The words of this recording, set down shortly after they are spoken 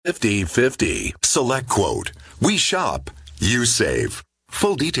50/50. SelectQuote. We shop. You save.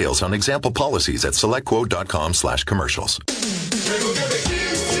 Full details on example policies at selectquote.com/commercials.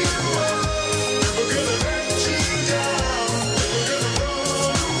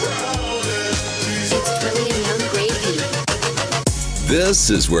 This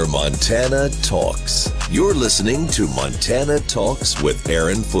is where Montana talks. You're listening to Montana Talks with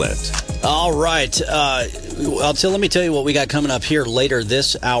Aaron Flint. All right. Let me tell you what we got coming up here later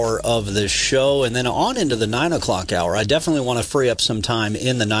this hour of the show, and then on into the 9 o'clock hour. I definitely want to free up some time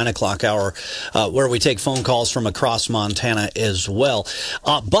in the 9 o'clock hour where we take phone calls from across Montana as well.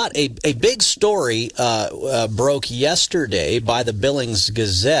 But a big story broke yesterday by the Billings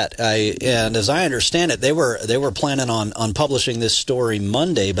Gazette, and as I understand it, they were planning on publishing this story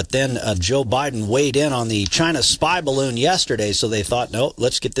Monday, but then Joe Biden weighed in on the China spy balloon yesterday, so they thought, no,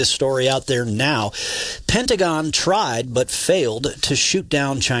 let's get this story out there now. Pentagon tried but failed to shoot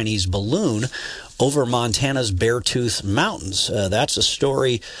down Chinese balloon over Montana's Beartooth Mountains. That's a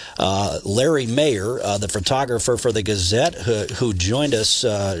story. Larry Mayer, the photographer for the Gazette, who joined us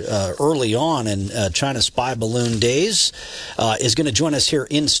early on in China spy balloon days, is going to join us here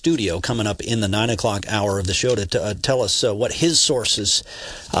in studio coming up in the 9 o'clock hour of the show to tell us what his sources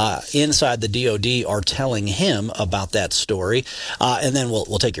inside the DOD are telling him about that story. And then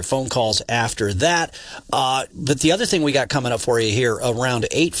we'll take your phone calls after that. But the other thing we got coming up for you here around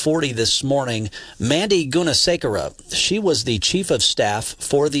 8:40 this morning, Mandy Gunasekara, she was the chief of staff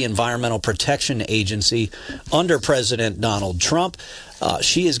for the Environmental Protection Agency under President Donald Trump.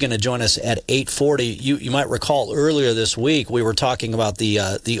 She is going to join us at 8:40. You might recall earlier this week we were talking about the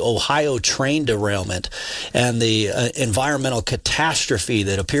Ohio train derailment and the environmental catastrophe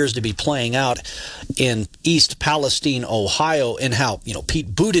that appears to be playing out in East Palestine, Ohio, and how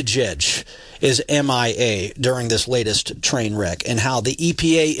Pete Buttigieg is MIA during this latest train wreck, and how the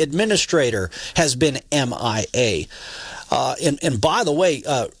EPA administrator has been MIA. And by the way,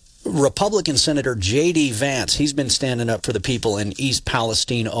 Republican Senator J.D. Vance, he's been standing up for the people in East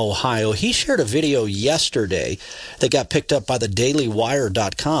Palestine, Ohio. He shared a video yesterday that got picked up by the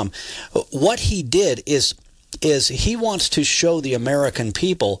DailyWire.com. What he did is he wants to show the American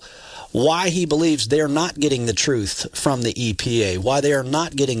people why he believes they're not getting the truth from the EPA, why they are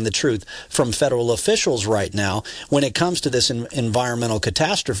not getting the truth from federal officials right now when it comes to this environmental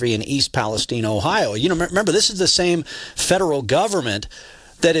catastrophe in East Palestine, Ohio. Remember, this is the same federal government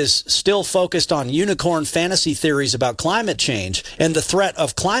that is still focused on unicorn fantasy theories about climate change and the threat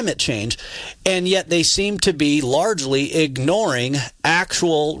of climate change, and yet they seem to be largely ignoring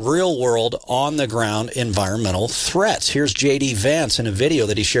actual, real-world, on-the-ground environmental threats. Here's J.D. Vance in a video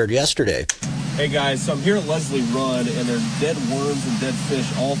that he shared yesterday. Hey guys, so I'm here at Leslie Run, and there's dead worms and dead fish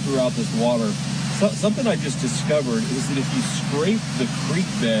all throughout this water. Something I just discovered is that if you scrape the creek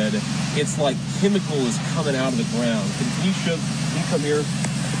bed, it's like chemical is coming out of the ground. Can you come here?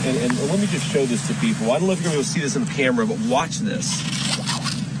 And let me just show this to people. I don't know if you're going to see this on camera, but watch this.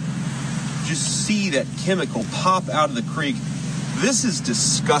 Just see that chemical pop out of the creek. This is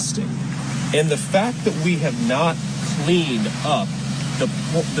disgusting. And the fact that we have not cleaned up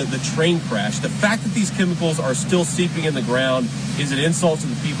the train crash, the fact that these chemicals are still seeping in the ground is an insult to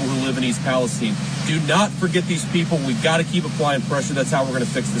the people who live in East Palestine. Do not forget these people. We've got to keep applying pressure. That's how we're going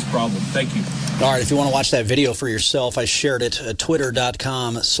to fix this problem. Thank you. All right, if you want to watch that video for yourself, I shared it at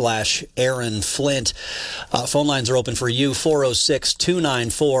twitter.com/Aaron Flint. Phone lines are open for you,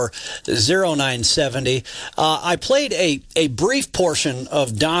 406-294-0970. I played a brief portion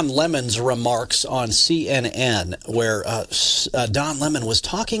of Don Lemon's remarks on CNN where Don Lemon was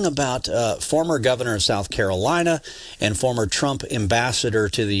talking about former governor of South Carolina and former Trump ambassador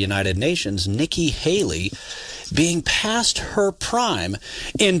to the United Nations, Nikki Haley, being past her prime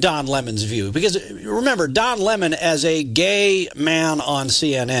in Don Lemon's view. Because remember, Don Lemon, as a gay man on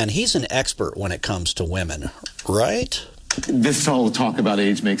CNN, he's an expert when it comes to women, right? This whole talk about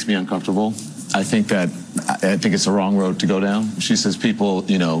age makes me uncomfortable. I think it's the wrong road to go down. She says people,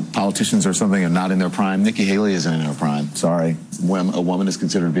 politicians or something are not in their prime. Nikki Haley isn't in her prime. Sorry. When a woman is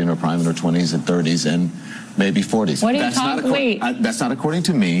considered to be in her prime in her 20s and 30s and maybe 40s. What are you talking? Wait. That's not according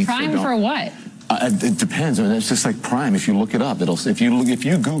to me. Prime for what? It depends. I mean, it's just like prime. If you look it up, if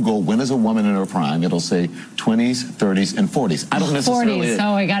you Google when is a woman in her prime, it'll say 20s, 30s, and 40s. I don't necessarily. 40s. So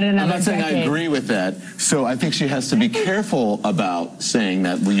I got another. I'm not saying decade. I agree with that. So I think she has to be careful about saying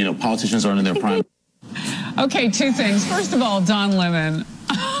that politicians aren't in their prime. Okay, two things. First of all, Don Lemon.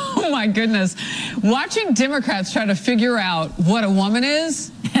 Oh my goodness, watching Democrats try to figure out what a woman is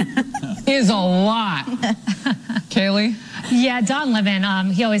a lot. Kaylee? Yeah, Don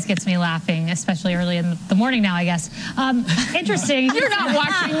Lemon, he always gets me laughing, especially early in the morning now, I guess. Interesting. You're not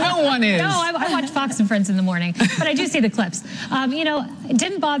watching. No one is. No, I watch Fox and Friends in the morning, but I do see the clips. It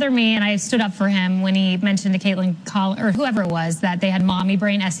didn't bother me, and I stood up for him when he mentioned to Caitlin or whoever it was that they had mommy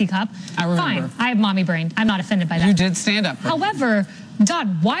brain, SC Cup. I remember. Fine, I have mommy brain. I'm not offended by that. You did stand up for him. However,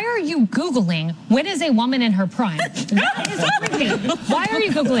 Don, why are you Googling when is a woman in her prime? That is creepy. Why are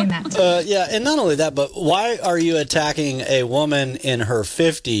you Googling that? Yeah, and not only that, but why are you attacking a woman in her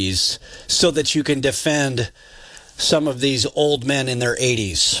 50s so that you can defend some of these old men in their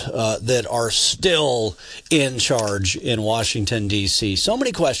 80s that are still in charge in Washington, D.C.? So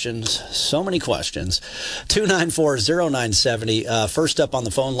many questions. 294-0970. First up on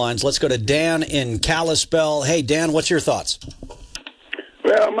the phone lines, let's go to Dan in Kalispell. Hey, Dan, what's your thoughts?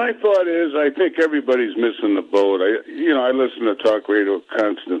 Well, my thought is I think everybody's missing the boat. I listen to talk radio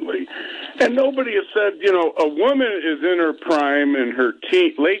constantly, and nobody has said, a woman is in her prime in her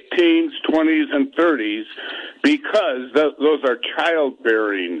late teens, 20s, and 30s because those are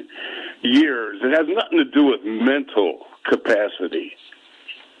childbearing years. It has nothing to do with mental capacity.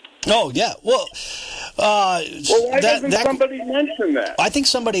 Oh, yeah. Well, why doesn't somebody mention that? I think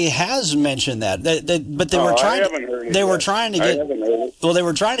somebody has mentioned that, but they were trying. They were trying to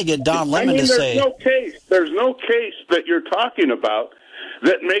get Don Lemon to say. There's no case that you're talking about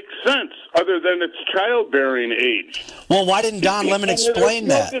that makes sense other than its childbearing age. Well, why didn't Don Lemon explain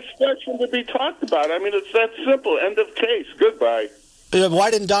that? There's no discussion to be talked about. I mean, it's that simple. End of case. Goodbye. Why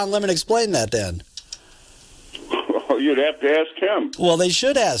didn't Don Lemon explain that then? You'd have to ask him. Well, they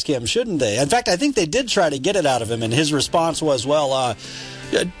should ask him, shouldn't they? In fact, I think they did try to get it out of him, and his response was,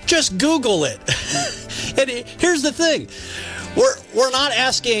 just Google it. And here's the thing. We're not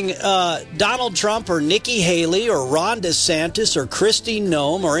asking Donald Trump or Nikki Haley or Ron DeSantis or Kristi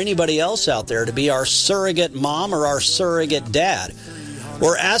Noem or anybody else out there to be our surrogate mom or our surrogate dad.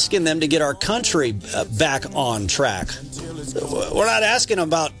 We're asking them to get our country back on track. We're not asking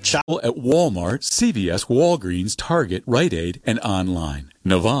about child. At Walmart, CVS, Walgreens, Target, Rite Aid, and online.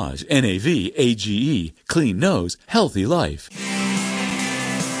 Navage, N-A-V-A-G-E. Clean nose, healthy life.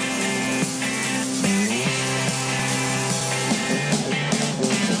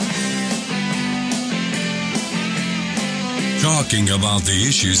 Talking about the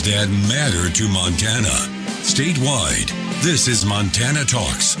issues that matter to Montana. Statewide, this is Montana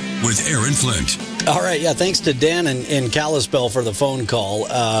Talks with Aaron Flint. All right, yeah, thanks to Dan in Kalispell for the phone call.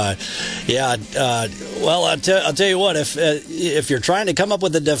 Well, I'll tell you what, if you're trying to come up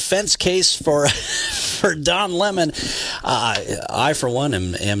with a defense case for Don Lemon, I, for one,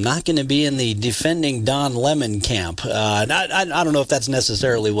 am not going to be in the defending Don Lemon camp. I don't know if that's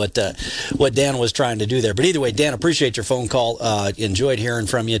necessarily what Dan was trying to do there. But either way, Dan, appreciate your phone call. Enjoyed hearing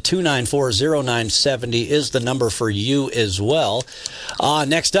from you. 294-0970 is the number for you as well.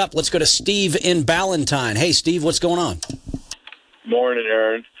 Next up, let's go to Steve in Ballantyne. Hey, Steve, what's going on? Morning,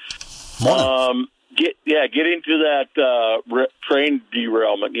 Aaron. Morning. Getting to that train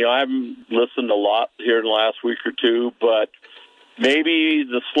derailment. I haven't listened a lot here in the last week or two, but maybe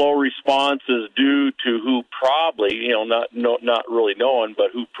the slow response is due to who probably, not really knowing,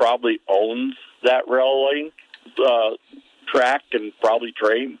 but who probably owns that railway track and probably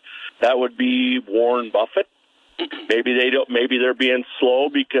train. That would be Warren Buffett. Maybe they don't. Maybe they're being slow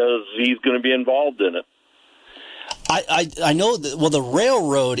because he's going to be involved in it. I know that. Well, the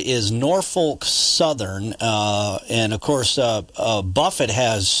railroad is Norfolk Southern, and of course Buffett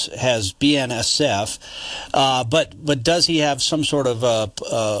has BNSF, but does he have some sort of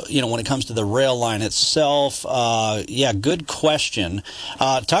when it comes to the rail line itself? Good question.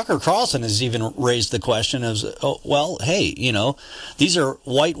 Tucker Carlson has even raised the question of, these are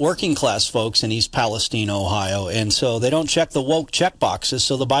white working class folks in East Palestine, Ohio, and so they don't check the woke check boxes,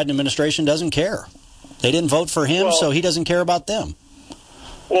 so the Biden administration doesn't care. They didn't vote for him, so he doesn't care about them.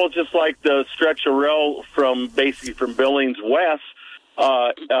 Well, just like the stretch of rail from Billings west,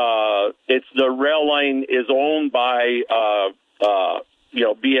 it's the rail line is owned by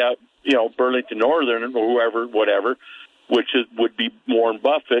Burlington Northern or whatever, which would be Warren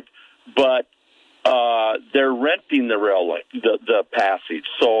Buffett, but they're renting the rail line, the passage.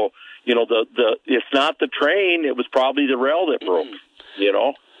 So it's not the train; it was probably the rail that broke.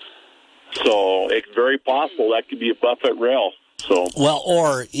 So it's very possible that could be a Buffett rail. So, well,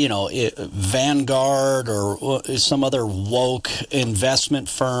 or Vanguard or some other woke investment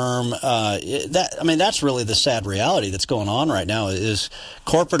firm. That's really the sad reality that's going on right now. Is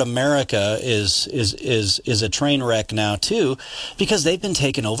corporate America is a train wreck now too, because they've been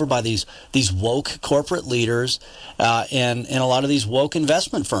taken over by these woke corporate leaders and a lot of these woke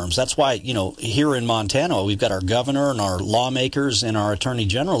investment firms. That's why here in Montana we've got our governor and our lawmakers and our attorney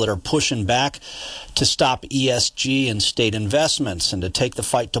general that are pushing back to stop ESG and state investments and to take the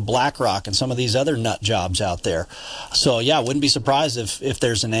fight to BlackRock and some of these other nut jobs out there. So, yeah, I wouldn't be surprised if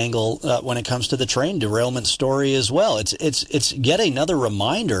there's an angle when it comes to the train derailment story as well. It's yet another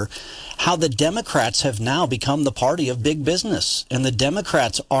reminder how the Democrats have now become the party of big business. And the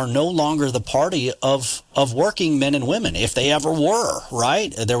Democrats are no longer the party of working men and women, if they ever were,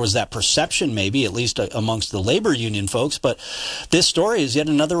 right? There was that perception maybe, at least amongst the labor union folks. But this story is yet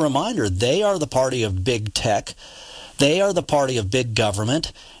another reminder. They are the party of big tech. They are the party of big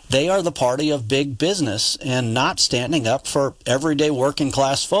government. They are the party of big business and not standing up for everyday working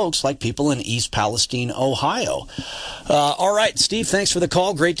class folks like people in East Palestine, Ohio. All right, Steve, thanks for the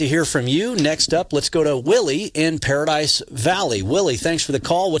call. Great to hear from you. Next up, let's go to Willie in Paradise Valley. Willie, thanks for the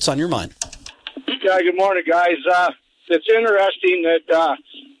call. What's on your mind? Yeah, good morning, guys. It's interesting that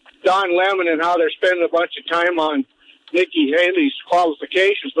Don Lemon and how they're spending a bunch of time on Nikki Haley's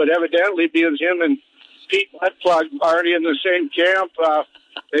qualifications, but evidently because him and Pete Wetplug are already in the same camp,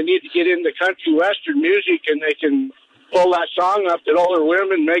 they need to get into country western music, and they can pull that song up that older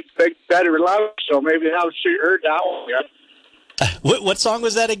women make better love. So maybe they haven't heard that one yet. What song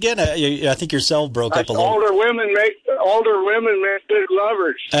was that again? I think your cell broke up a little. Older women make good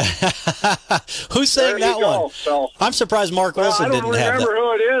lovers. Who sang that one? So, I'm surprised Mark Wilson didn't have that. I don't remember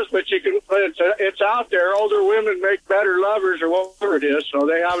who it is, but it's out there. Older women make better lovers, or whatever it is. So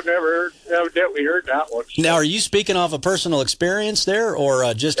they haven't evidently heard that one. So. Now, are you speaking off a personal experience there,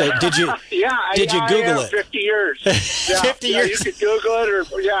 or just did you did you Google it? 50 years. Yeah, 50 years. You could Google it, or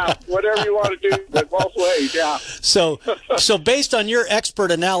whatever you want to do, but both ways. Yeah. So based on your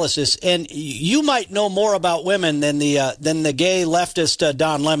expert analysis, and you might know more about women than the gay leftist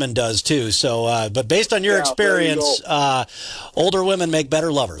Don Lemon does too. So, but based on your experience, older women make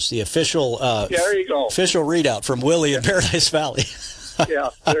better lovers. The official there you go. Official readout from Willie in Paradise Valley. Yeah,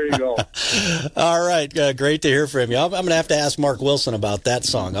 there you go. All right, great to hear from you. I'm going to have to ask Mark Wilson about that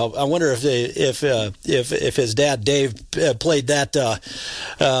song. I wonder if his dad Dave played that,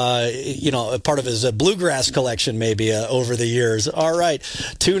 part of his bluegrass collection maybe over the years. All right,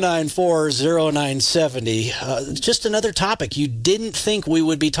 294-0970. Just another topic you didn't think we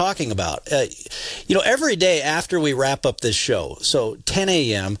would be talking about. Every day after we wrap up this show, so 10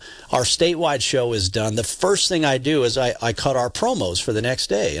 a.m., our statewide show is done. The first thing I do is I cut our promos for the next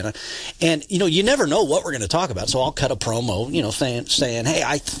day, and you never know what we're going to talk about, so I'll cut a promo saying hey,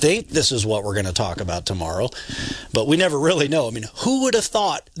 I think this is what we're going to talk about tomorrow, but we never really know. I mean, who would have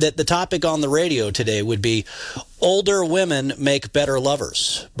thought that the topic on the radio today would be older women make better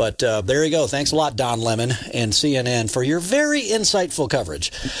lovers? But there you go. Thanks a lot, Don Lemon and CNN, for your very insightful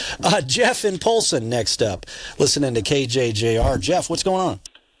coverage. Jeff in Polson next up, listening to KJJR. Jeff, what's going on?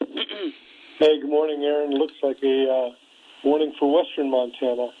 Hey, good morning, Aaron. Looks like a morning for Western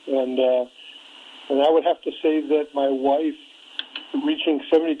Montana, and I would have to say that my wife, reaching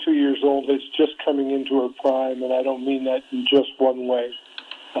 72 years old, is just coming into her prime, and I don't mean that in just one way.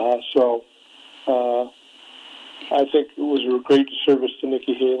 So I think it was a great service to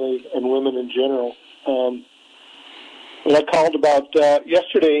Nikki Haley and women in general. When I called about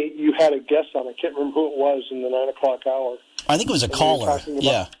yesterday, you had a guest on. I can't remember who it was in the 9 o'clock hour. I think it was a caller.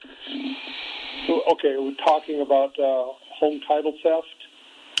 Yeah. Okay, we're talking about home title theft.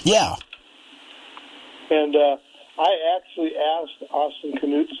 Yeah. And I actually asked Austin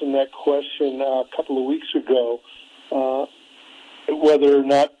Knutson that question a couple of weeks ago, whether or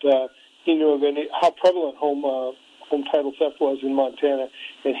not he knew of how prevalent home title theft was in Montana,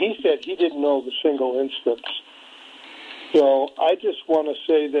 and he said he didn't know the single instance. So I just want to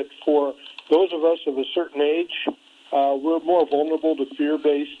say that for those of us of a certain age, we're more vulnerable to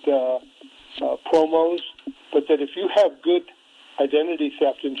fear-based promos, but that if you have good identity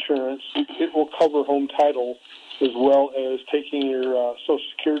theft insurance, it will cover home title as well as taking your Social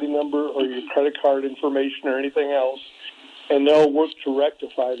Security number or your credit card information or anything else, and they'll work to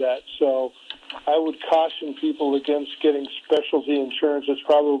rectify that. So I would caution people against getting specialty insurance. It's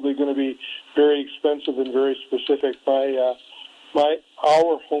probably going to be very expensive and very specific.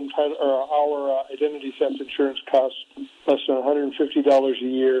 Our home title or our identity theft insurance costs less than $150 a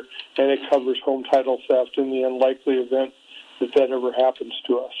year, and it covers home title theft in the unlikely event that ever happens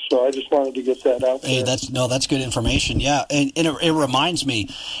to us. So I just wanted to get that out there. Hey, that's good information. Yeah, and it reminds me,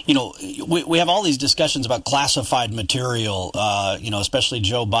 we have all these discussions about classified material, especially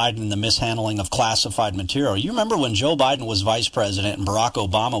Joe Biden and the mishandling of classified material. You remember when Joe Biden was vice president and Barack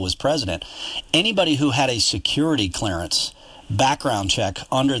Obama was president, anybody who had a security clearance background check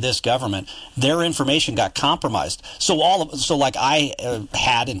under this government, their information got compromised. So like I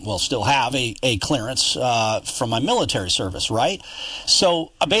had and will still have a clearance from my military service, right?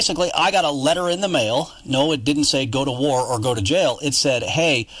 So basically, I got a letter in the mail. No, it didn't say go to war or go to jail. It said,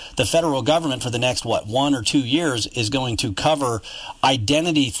 hey, the federal government for the next 1 or 2 years is going to cover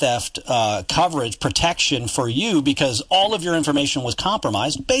identity theft coverage protection for you because all of your information was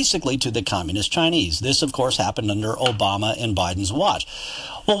compromised, basically to the communist Chinese. This, of course, happened under Obama and Biden's watch.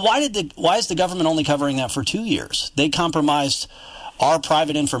 Well, why is the government only covering that for 2 years? They compromised our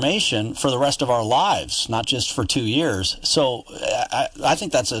private information for the rest of our lives, not just for 2 years. So I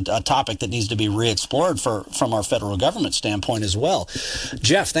think that's a topic that needs to be re-explored from our federal government standpoint as well.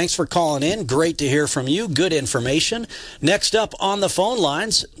 Jeff, thanks for calling in. Great to hear from you. Good information. Next up on the phone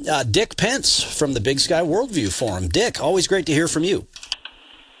lines, Dick Pence from the Big Sky Worldview Forum. Dick, always great to hear from you.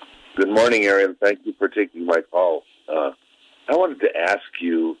 Good morning, Aaron. Thank you for taking my call. I wanted to ask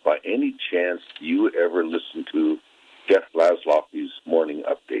you, by any chance, do you ever listen to Jeff Laszloff's morning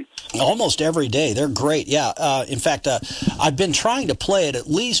updates? Almost every day. They're great. Yeah. In fact, I've been trying to play it at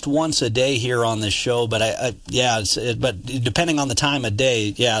least once a day here on this show, but but depending on the time of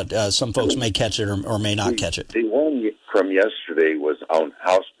day, some folks may catch it or may not catch it. The one from yesterday was on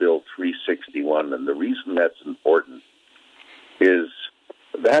House Bill 361, and the reason that's important is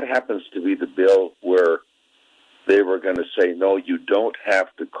that happens to be the bill where they were going to say, no, you don't have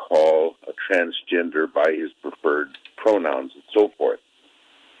to call a transgender by his preferred pronouns and so forth.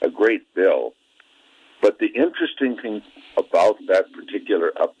 A great bill. But the interesting thing about that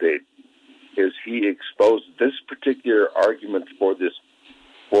particular update is he exposed this particular argument for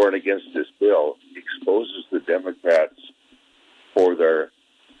and against this bill, exposes the Democrats for their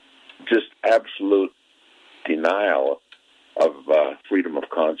just absolute denial of freedom of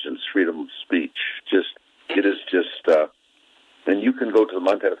conscience, freedom of speech. It is just, and you can go to the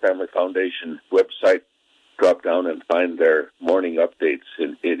Montana Family Foundation website, drop down and find their morning updates,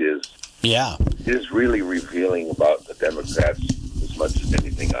 and it is really revealing about the Democrats as much as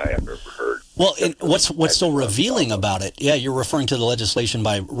anything I have ever heard. Well, what's so revealing about it? Yeah, you're referring to the legislation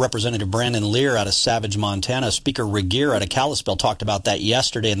by Representative Brandon Lear out of Savage, Montana. Speaker Regier out of Kalispell talked about that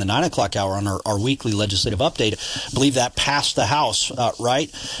yesterday in the 9 o'clock hour on our weekly legislative update. I believe that passed the House, right?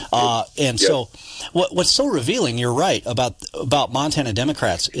 So what's so revealing, you're right, about Montana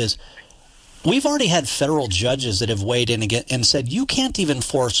Democrats is we've already had federal judges that have weighed in again and said you can't even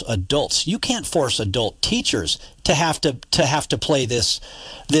force adults. You can't force adult teachers to have to play this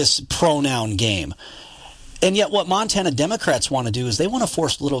pronoun game. And yet what Montana Democrats want to do is they want to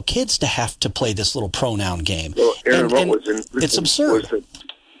force little kids to have to play this little pronoun game. Well, Aaron, it's absurd.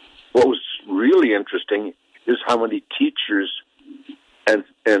 What was really interesting is how many teachers and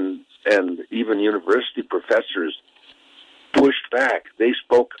even university professors pushed back. They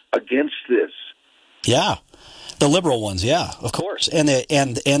spoke against this. Yeah, the liberal ones. Yeah, of course. And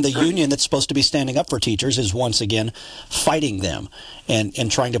the union that's supposed to be standing up for teachers is once again fighting them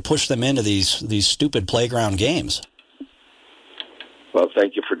and trying to push them into these stupid playground games. Well,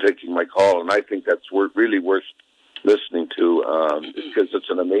 thank you for taking my call, and I think that's really worth listening to because it's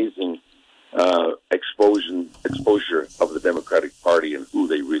an amazing exposure of the Democratic Party and who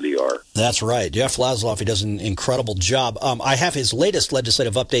they really are. That's right. Jeff Laszloff, he does an incredible job. I have his latest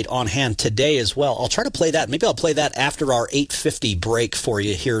legislative update on hand today as well. I'll try to play that. Maybe I'll play that after our 8:50 break for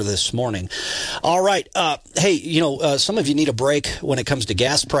you here this morning. All right. Hey, some of you need a break when it comes to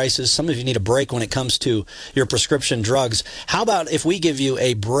gas prices. Some of you need a break when it comes to your prescription drugs. How about if we give you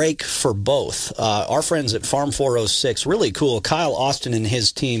a break for both? Our friends at Farm 406, really cool. Kyle Austin and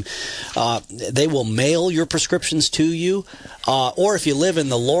his team, they will mail your prescriptions to you, or if you live in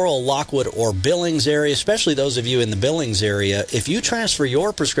the Laurel, Lockwood, or Billings area, especially those of you in the Billings area, if you transfer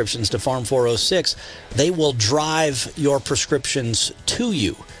your prescriptions to Farm 406, they will drive your prescriptions to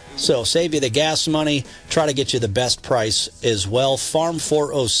you. So save you the gas money, try to get you the best price as well.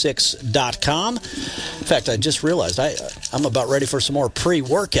 Farm406.com. In fact, I just realized I'm about ready for some more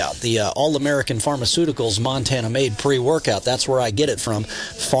pre-workout. The All-American Pharmaceuticals Montana-made pre-workout. That's where I get it from.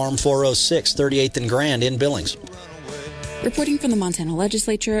 Farm 406, 38th and Grand in Billings. Reporting from the Montana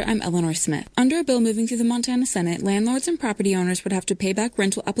Legislature, I'm Eleanor Smith. Under a bill moving through the Montana Senate, landlords and property owners would have to pay back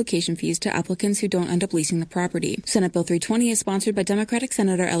rental application fees to applicants who don't end up leasing the property. Senate Bill 320 is sponsored by Democratic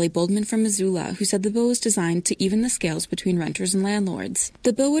Senator Ellie Boldman from Missoula, who said the bill was designed to even the scales between renters and landlords.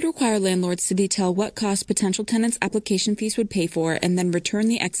 The bill would require landlords to detail what costs potential tenants' application fees would pay for and then return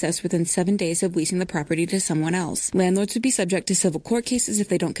the excess within 7 days of leasing the property to someone else. Landlords would be subject to civil court cases if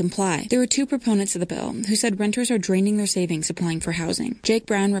they don't comply. There were two proponents of the bill who said renters are draining their savings applying for housing. Jake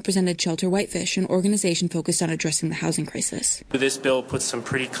Brown represented Shelter Whitefish, an organization focused on addressing the housing crisis. This bill puts some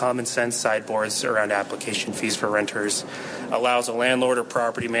pretty common sense sideboards around application fees for renters, allows a landlord or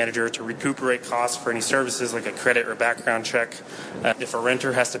property manager to recuperate costs for any services like a credit or background check. If a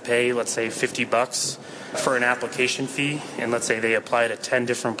renter has to pay, let's say, $50 for an application fee, and let's say they apply to 10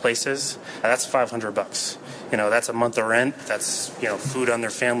 different places, that's $500. That's a month of rent. That's, food on their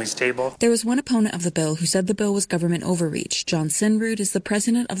family's table. There was one opponent of the bill who said the bill was government overreach. John Sinrud is the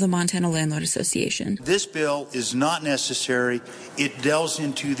president of the Montana Landlord Association. This bill is not necessary. It delves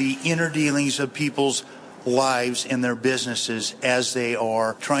into the inner dealings of people's lives and their businesses as they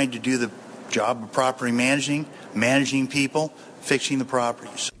are trying to do the job of property managing people, fixing the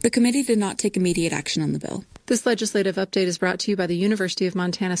properties. The committee did not take immediate action on the bill. This legislative update is brought to you by the University of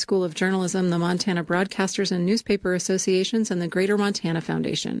Montana School of Journalism, the Montana Broadcasters and Newspaper Associations, and the Greater Montana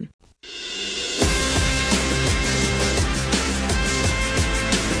Foundation.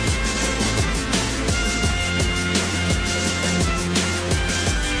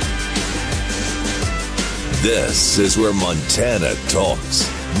 This is where Montana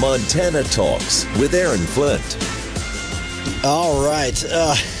talks. Montana Talks with Aaron Flint. All right.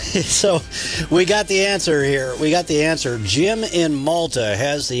 So we got the answer here. We got the answer. Jim in Malta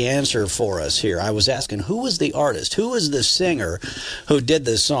has the answer for us here. I was asking, who was the artist? Who was the singer who did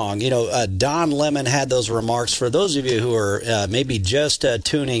this song? Don Lemon had those remarks. For those of you who are maybe just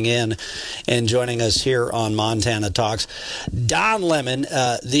tuning in and joining us here on Montana Talks, Don Lemon,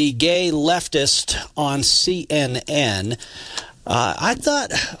 the gay leftist on CNN, I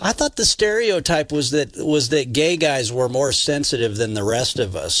thought the stereotype was that gay guys were more sensitive than the rest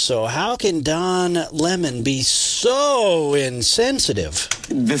of us. So how can Don Lemon be so insensitive?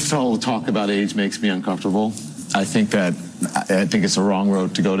 This whole talk about age makes me uncomfortable. I think it's a wrong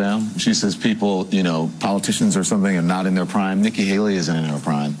road to go down. She says people, politicians or something are not in their prime. Nikki Haley isn't in her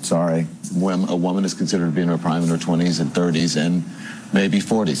prime. Sorry. When a woman is considered to be in her prime in her 20s and 30s and maybe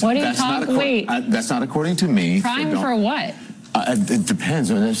 40s. What are you talking? Wait. That's not according to me. Prime for what? It depends.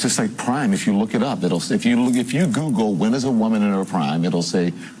 I mean, it's just like prime. If you look it up, if you Google when is a woman in her prime, it'll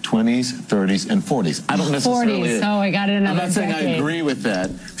say 20s, 30s, and 40s. I don't necessarily. 40s. Oh, I got it. I'm not saying I agree with that.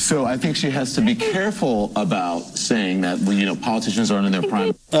 So I think she has to be careful about saying that politicians aren't in their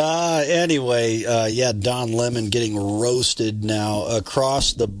prime. Anyway, Don Lemon getting roasted now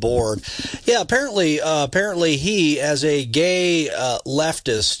across the board. Yeah, apparently he, as a gay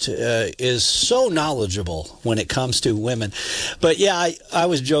leftist, is so knowledgeable when it comes to women. But yeah, I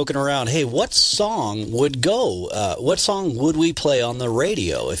was joking around. Hey, what song would go? What song would we play on the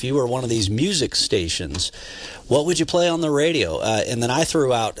radio if you were one of these music stations? What would you play on the radio? And then I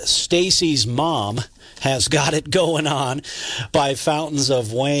threw out Stacy's Mom Has Got It Going On by Fountains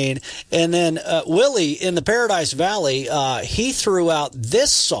of Wayne. And then Willie in the Paradise Valley, he threw out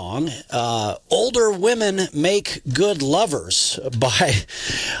this song, Older Women Make Good Lovers, by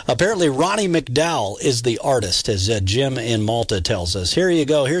apparently Ronnie McDowell is the artist, as Jim in Malta tells us. Here you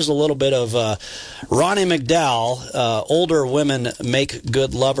go. Here's a little bit of Ronnie McDowell, Older Women Make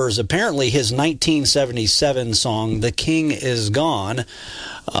Good Lovers. Apparently his 1977 song, The King Is Gone,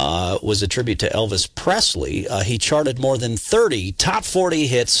 was a tribute to Elvis Presley. He charted more than 30 top 40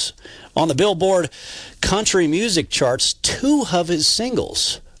 hits on the Billboard country music charts. 2 of his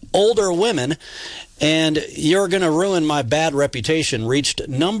singles, Older Women and You're Gonna Ruin My Bad Reputation, reached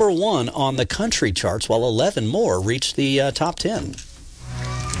number 1 on the country charts, while 11 more reached the top 10.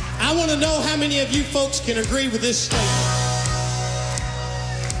 I want to know how many of you folks can agree with this statement.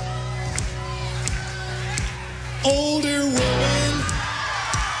 Older women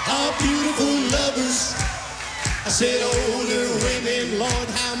are beautiful lovers. I said older women, Lord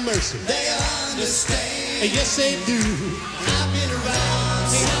have mercy. They understand. Yes, they do. I've been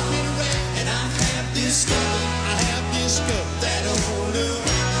around, and I have discovered that older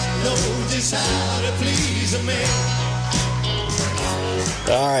women know just how to please a man.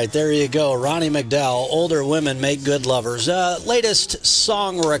 All right, there you go. Ronnie McDowell, Older Women Make Good Lovers. Latest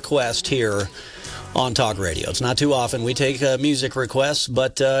song request here on Talk Radio. It's not too often we take music requests,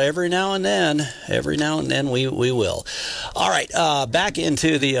 but every now and then we will. All right, back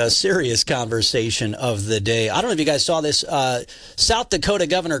into the serious conversation of the day. I don't know if you guys saw this. South Dakota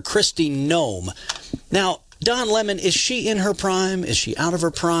Governor Kristi Noem. Now, Don Lemon, is she in her prime? Is she out of her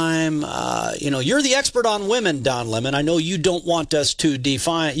prime? You're the expert on women, Don Lemon. I know you don't want us to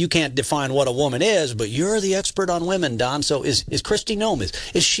define, you can't define what a woman is, but you're the expert on women, Don. So is Kristi Noem,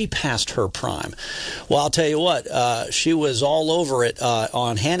 is she past her prime? Well, I'll tell you what, she was all over it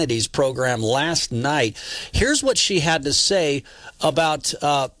on Hannity's program last night. Here's what she had to say about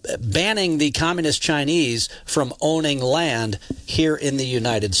banning the communist Chinese from owning land here in the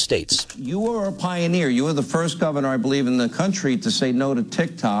United States. You were a pioneer. You were the first governor, I believe, in the country to say no to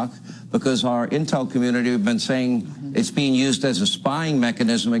TikTok, because our intel community have been saying it's being used as a spying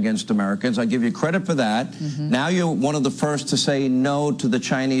mechanism against Americans. I give you credit for that. Now you're one of the first to say no to the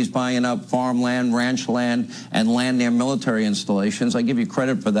Chinese buying up farmland, ranch land, and land near military installations. I give you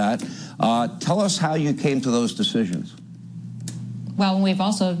credit for that. Tell us how you came to those decisions. Well,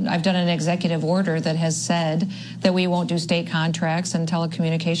 I've done an executive order that has said that we won't do state contracts, and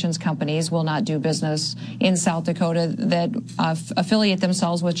telecommunications companies will not do business in South Dakota that affiliate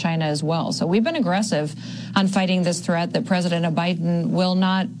themselves with China as well. So we've been aggressive on fighting this threat that President Biden will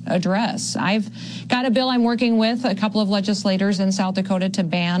not address. I've got a bill I'm working with a couple of legislators in South Dakota to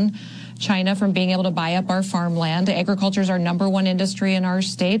ban China from being able to buy up our farmland. Agriculture is our #1 industry in our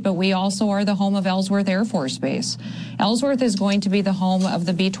state, but we also are the home of Ellsworth Air Force Base. Ellsworth is going to be the home of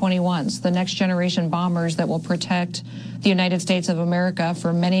the B-21s, the next generation bombers that will protect the United States of America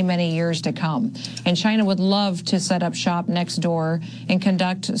for many, many years to come. And China would love to set up shop next door and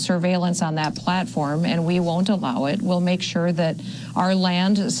conduct surveillance on that platform, and we won't allow it. We'll make sure that our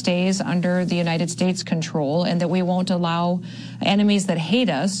land stays under the United States control, and that we won't allow enemies that hate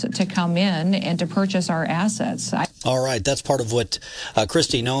us to come in and to purchase our assets. All right, that's part of what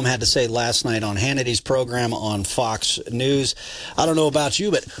Kristi Noem had to say last night on Hannity's program on Fox News. I don't know about you,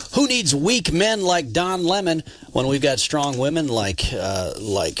 but who needs weak men like Don Lemon when we've got strong women like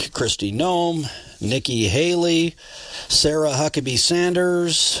Kristi Noem, Nikki Haley, Sarah Huckabee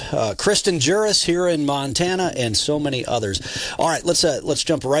Sanders, Kristen Juris here in Montana, and so many others. All right, let's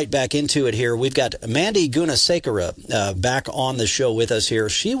jump right back into it here. We've got Mandy Gunasekara back on the show with us here.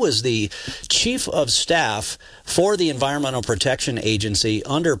 She was the chief of staff for the Environmental Protection Agency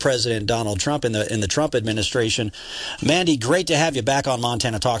under President Donald Trump in the Trump administration. Mandy, great to have you back on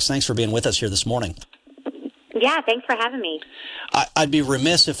Montana Talks. Thanks for being with us here this morning. Yeah, thanks for having me. I'd be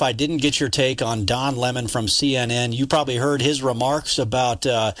remiss if I didn't get your take on Don Lemon from CNN. You probably heard his remarks about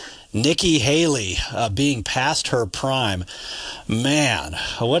Nikki Haley being past her prime. Man,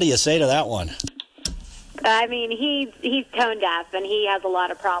 what do you say to that one? I mean, he's tone deaf, and he has a lot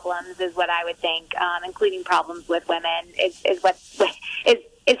of problems, is what I would think, including problems with women. Is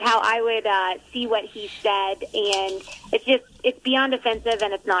how I would see what he said, and it's beyond offensive,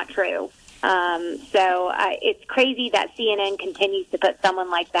 and it's not true. So it's crazy that CNN continues to put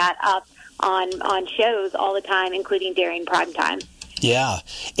someone like that up on shows all the time, including during prime time. Yeah,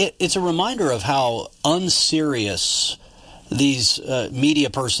 it's a reminder of how unserious these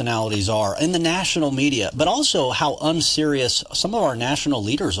media personalities are in the national media, but also how unserious some of our national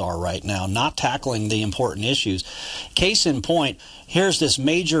leaders are right now, not tackling the important issues. Case in point, here's this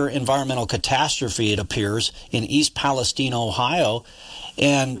major environmental catastrophe, it appears, in East Palestine, Ohio.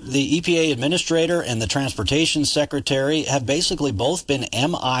 And the EPA administrator and the transportation secretary have basically both been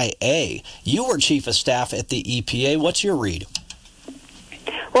MIA. You were chief of staff at the EPA. What's your read?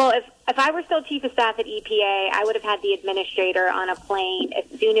 Well, if I were still chief of staff at EPA, I would have had the administrator on a plane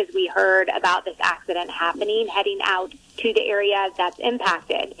as soon as we heard about this accident happening, heading out to the area that's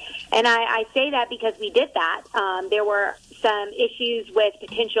impacted. And I say that because we did that. There were some issues with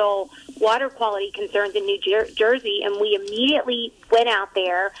potential water quality concerns in New Jersey, and we immediately went out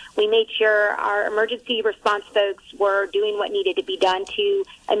there. We made sure our emergency response folks were doing what needed to be done to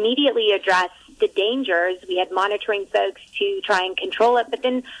immediately address the dangers. We had monitoring folks to try and control it, but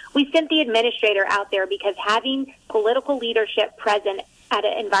then we sent the administrator out there because having political leadership present at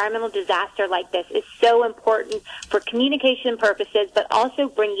an environmental disaster like this is so important for communication purposes, but also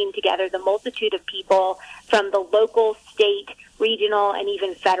bringing together the multitude of people from the local, state, regional, and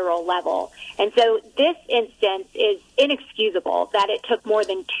even federal level. And so this instance is inexcusable that it took more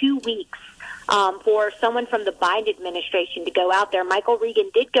than 2 weeks for someone from the Biden administration to go out there. Michael Regan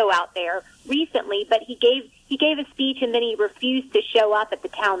did go out there recently, but he gave he gave a speech and then he refused to show up at the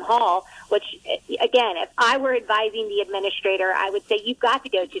town hall, which, again, if I were advising the administrator, I would say you've got to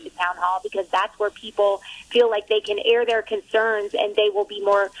go to the town hall because that's where people feel like they can air their concerns and they will be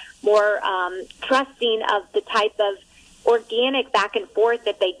more trusting of the type of organic back and forth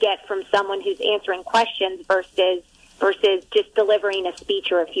that they get from someone who's answering questions versus just delivering a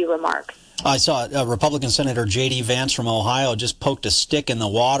speech or a few remarks. I saw Republican Senator J.D. Vance from Ohio just poked a stick in the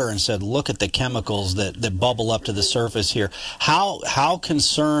water and said, look at the chemicals that bubble up to the surface here. How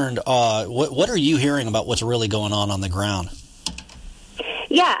concerned, what are you hearing about what's really going on the ground?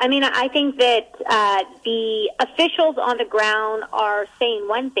 Yeah, I mean, I think that the officials on the ground are saying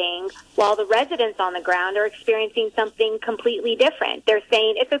one thing while the residents on the ground are experiencing something completely different. They're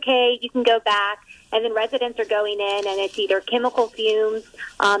saying, it's okay, you can go back. And then residents are going in, and it's either chemical fumes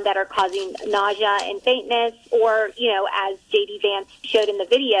that are causing nausea and faintness, or, as J.D. Vance showed in the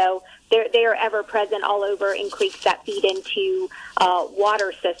video, they are ever present all over in creeks that feed into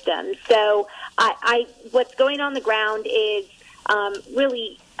water systems. So what's going on the ground is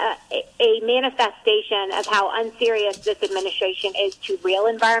really a manifestation of how unserious this administration is to real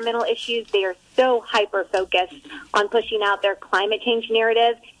environmental issues. They are so hyper-focused on pushing out their climate change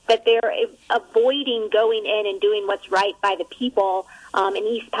narrative that they're avoiding going in and doing what's right by the people in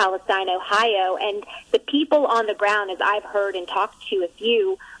East Palestine, Ohio. And the people on the ground, as I've heard and talked to a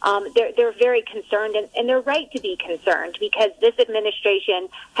few, they're very concerned, and they're right to be concerned because this administration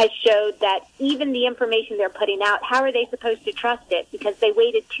has showed that even the information they're putting out, how are they supposed to trust it? Because they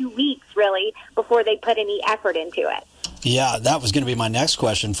waited 2 weeks, really, before they put any effort into it. Yeah, that was going to be my next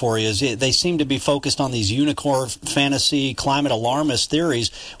question for you. Is they seem to be focused on these unicorn fantasy climate alarmist theories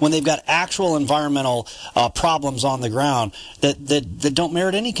when they've got actual environmental problems on the ground that don't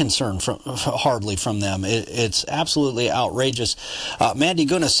merit any concern hardly from them. It's absolutely outrageous. Mandy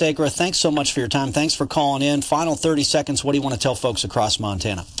Gunasekera, thanks so much for your time. Thanks for calling in. Final 30 seconds. What do you want to tell folks across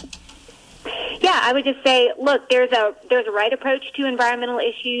Montana? Yeah, I would just say, look, there's a right approach to environmental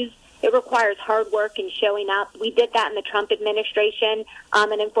issues. It requires hard work and showing up. We did that in the Trump administration,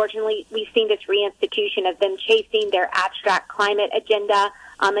 and unfortunately, we've seen this reinstitution of them chasing their abstract climate agenda.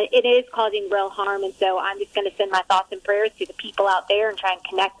 It is causing real harm, and so I'm just going to send my thoughts and prayers to the people out there and try and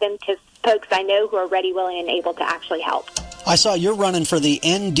connect them to folks I know who are ready, willing, and able to actually help. I saw you're running for the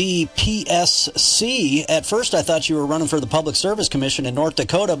NDPSC. At first, I thought you were running for the Public Service Commission in North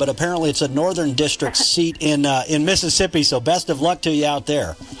Dakota, but apparently it's a Northern District seat in Mississippi, so best of luck to you out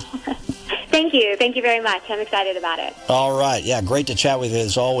there. Thank you. Thank you very much. I'm excited about it. All right. Yeah, great to chat with you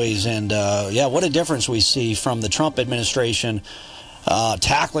as always. And, what a difference we see from the Trump administration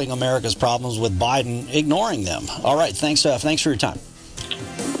tackling America's problems with Biden ignoring them. All right. Thanks for your time.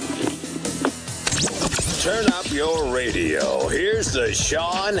 Turn up your radio. Here's the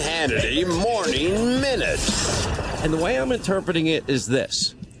Sean Hannity Morning Minute. And the way I'm interpreting it is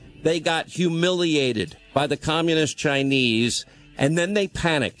this. They got humiliated by the communist Chinese, and then they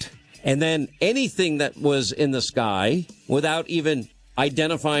panicked. And then anything that was in the sky, without even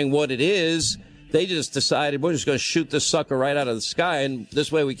identifying what it is, they just decided we're just going to shoot this sucker right out of the sky, and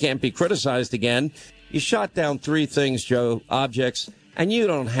this way we can't be criticized again. You shot down 3 things, Joe, objects, and you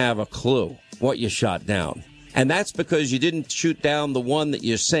don't have a clue what you shot down. And that's because you didn't shoot down the one that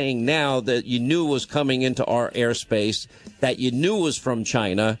you're saying now that you knew was coming into our airspace, that you knew was from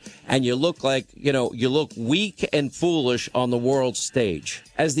China, and you look like, you look weak and foolish on the world stage.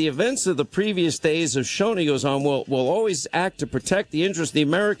 As the events of the previous days have shown, he goes on, we'll always act to protect the interests of the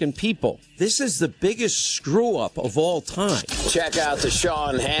American people. This is the biggest screw-up of all time. Check out the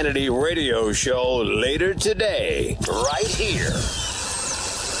Sean Hannity radio show later today, right here.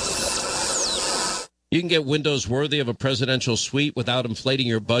 You can get windows worthy of a presidential suite without inflating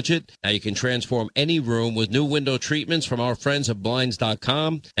your budget. Now you can transform any room with new window treatments from our friends at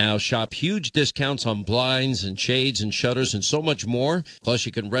Blinds.com. Now shop huge discounts on blinds and shades and shutters and so much more. Plus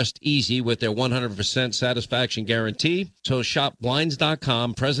you can rest easy with their 100% satisfaction guarantee. So shop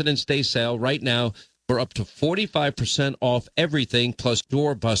Blinds.com President's Day sale right now for up to 45% off everything plus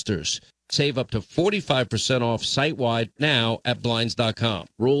door busters. Save up to 45% off site-wide now at Blinds.com.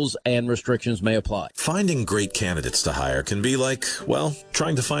 Rules and restrictions may apply. Finding great candidates to hire can be like,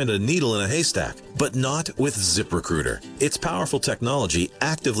 trying to find a needle in a haystack, but not with ZipRecruiter. Its powerful technology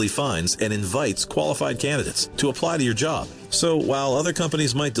actively finds and invites qualified candidates to apply to your job. So while other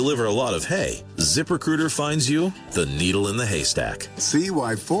companies might deliver a lot of hay, ZipRecruiter finds you the needle in the haystack. See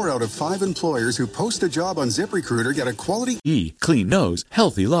why 4 out of 5 employers who post a job on ZipRecruiter get a quality clean nose,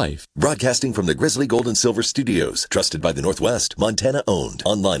 healthy life. Broadcasting from the Grizzly Gold and Silver Studios, trusted by the Northwest, Montana owned.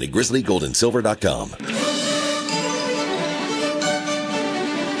 Online at grizzlygoldandsilver.com.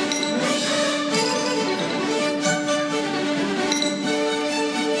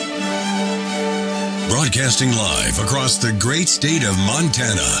 Broadcasting live across the great state of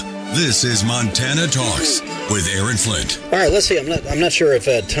Montana. This is Montana Talks with Aaron Flint. All right, let's see. I'm not sure if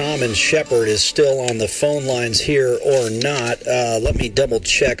Tom and Shepard is still on the phone lines here or not. Let me double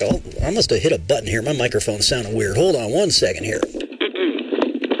check. Oh, I must have hit a button here. My microphone sounded weird. Hold on one second here.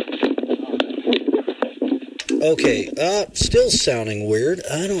 Okay, still sounding weird.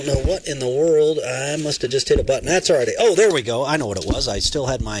 I don't know what in the world. I must have just hit a button. That's all right. Oh, there we go. I know what it was. I still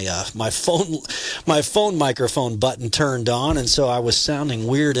had my phone microphone button turned on, and so I was sounding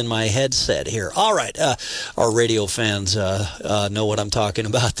weird in my headset here. All right, our radio fans know what I'm talking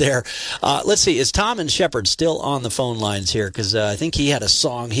about there. Let's see. Is Tom and Shepard still on the phone lines here? Because I think he had a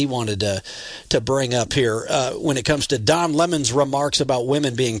song he wanted to bring up here when it comes to Don Lemon's remarks about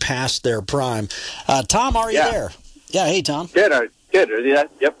women being past their prime. Tom, are you there? Yeah, hey, Tom. Good. Yeah,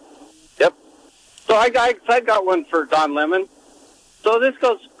 yep. So I got one for Don Lemon. So this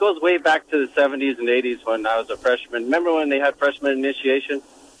goes way back to the 70s and 80s when I was a freshman. Remember when they had freshman initiation?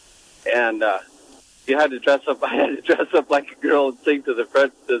 And you had to dress up. I had to dress up like a girl and sing to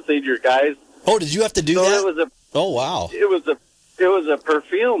the senior guys. Oh, did you have to do that? It was oh, wow. It was a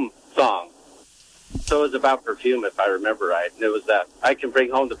perfume song. So it was about perfume, if I remember right. And it was that I Can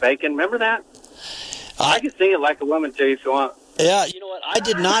Bring Home the Bacon. Remember that? I can sing it like a woman too if you want. Yeah, you know what? I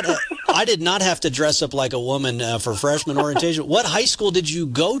did not have to dress up like a woman for freshman orientation. What high school did you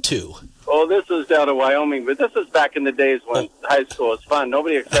go to? Oh, this was down in Wyoming, but this was back in the days when high school was fun.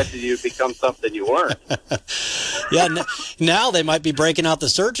 Nobody expected you to become something you weren't. Yeah, now they might be breaking out the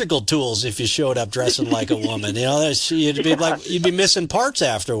surgical tools if you showed up dressing like a woman. You know, you'd be missing parts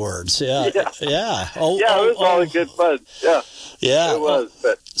afterwards. Yeah. Oh, yeah, it was all good fun. Yeah, it was.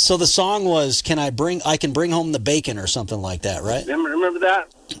 But so the song was I can bring home the bacon or something like that, right? Remember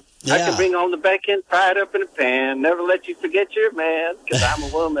that? Yeah. I can bring home the bacon, fry it up in a pan, never let you forget your man, because I'm a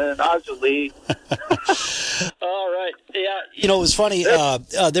woman, Anjali. All right. Yeah. You know, it was funny.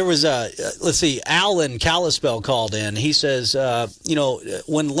 There was let's see, Alan Kalispell called in. He says,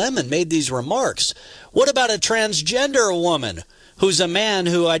 when Lemon made these remarks, what about a transgender woman who's a man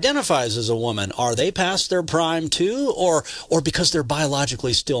who identifies as a woman? Are they past their prime too? Or because they're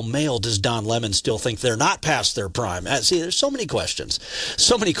biologically still male, does Don Lemon still think they're not past their prime? See, there's so many questions.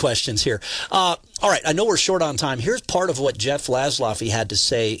 So many questions here. All right, I know we're short on time. Here's part of what Jeff Laszloffy had to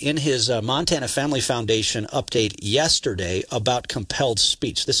say in his Montana Family Foundation update yesterday about compelled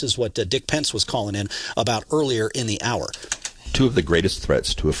speech. This is what Dick Pence was calling in about earlier in the hour. Two of the greatest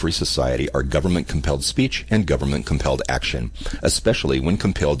threats to a free society are government-compelled speech and government-compelled action, especially when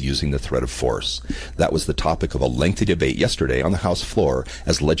compelled using the threat of force. That was the topic of a lengthy debate yesterday on the House floor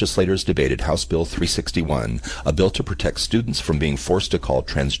as legislators debated House Bill 361, a bill to protect students from being forced to call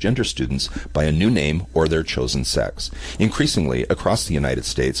transgender students by a new name or their chosen sex. Increasingly, across the United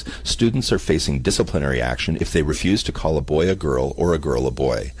States, students are facing disciplinary action if they refuse to call a boy a girl or a girl a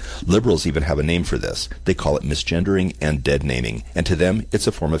boy. Liberals even have a name for this. They call it misgendering and dead naming. And to them, it's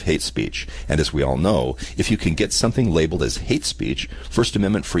a form of hate speech. And as we all know, if you can get something labeled as hate speech, First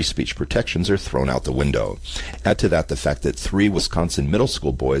Amendment free speech protections are thrown out the window. Add to that the fact that 3 Wisconsin middle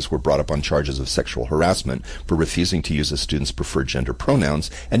school boys were brought up on charges of sexual harassment for refusing to use a student's preferred gender pronouns,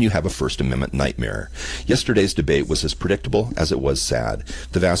 and you have a First Amendment nightmare. Yesterday's debate was as predictable as it was sad.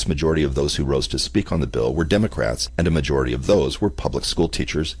 The vast majority of those who rose to speak on the bill were Democrats, and a majority of those were public school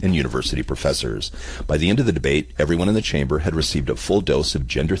teachers and university professors. By the end of the debate, everyone in the chamber had received a full dose of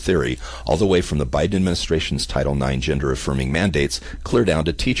gender theory, all the way from the Biden administration's Title IX gender-affirming mandates clear down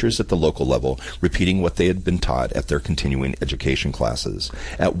to teachers at the local level repeating what they had been taught at their continuing education classes.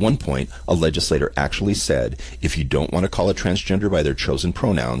 At one point, a legislator actually said, if you don't want to call a transgender by their chosen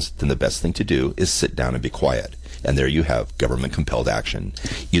pronouns, then the best thing to do is sit down and be quiet. And there you have government-compelled action.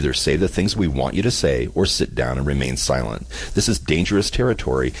 Either say the things we want you to say or sit down and remain silent. This is dangerous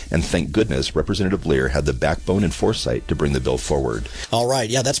territory, and thank goodness Representative Lear had the backbone and foresight to bring the bill forward. All right.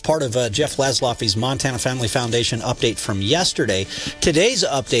 Yeah, that's part of Jeff Laszloffy's Montana Family Foundation update from yesterday. Today's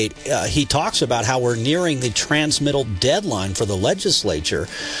update, he talks about how we're nearing the transmittal deadline for the legislature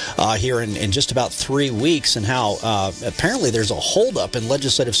here in just about 3 weeks, and how apparently there's a holdup in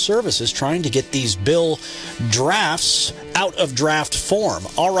legislative services trying to get these bill drafts out of draft form.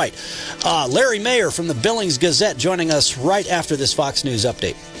 All right. Larry Mayer from the Billings Gazette joining us right after this Fox News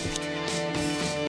update.